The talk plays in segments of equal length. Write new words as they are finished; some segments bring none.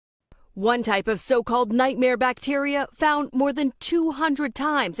One type of so-called nightmare bacteria found more than 200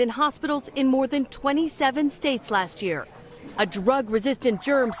 times in hospitals in more than 27 states last year. A drug-resistant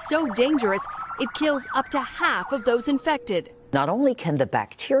germ so dangerous it kills up to half of those infected. Not only can the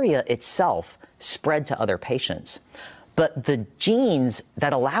bacteria itself spread to other patients, but the genes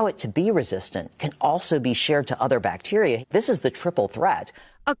that allow it to be resistant can also be shared to other bacteria. This is the triple threat.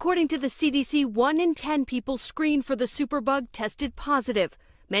 According to the CDC, 1 in 10 people screened for the superbug tested positive,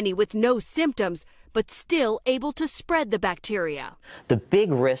 many with no symptoms, but still able to spread the bacteria. The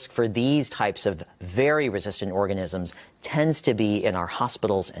big risk for these types of very resistant organisms tends to be in our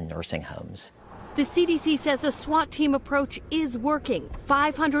hospitals and nursing homes. The CDC says a SWAT team approach is working,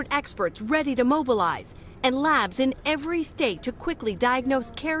 500 experts ready to mobilize, and labs in every state to quickly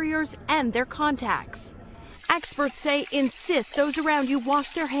diagnose carriers and their contacts. Experts say insist those around you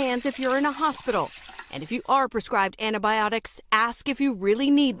wash their hands if you're in a hospital. And if you are prescribed antibiotics, ask if you really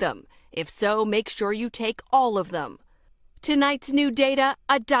need them. If so, make sure you take all of them. Tonight's new data,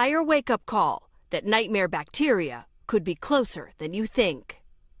 a dire wake-up call that nightmare bacteria could be closer than you think.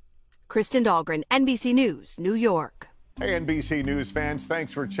 Kristen Dahlgren, NBC News, New York. Hey, NBC News fans,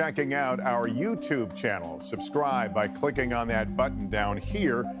 thanks for checking out our YouTube channel. Subscribe by clicking on that button down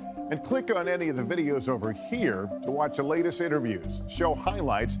here and click on any of the videos over here to watch the latest interviews, show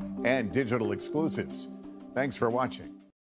highlights, and digital exclusives. Thanks for watching.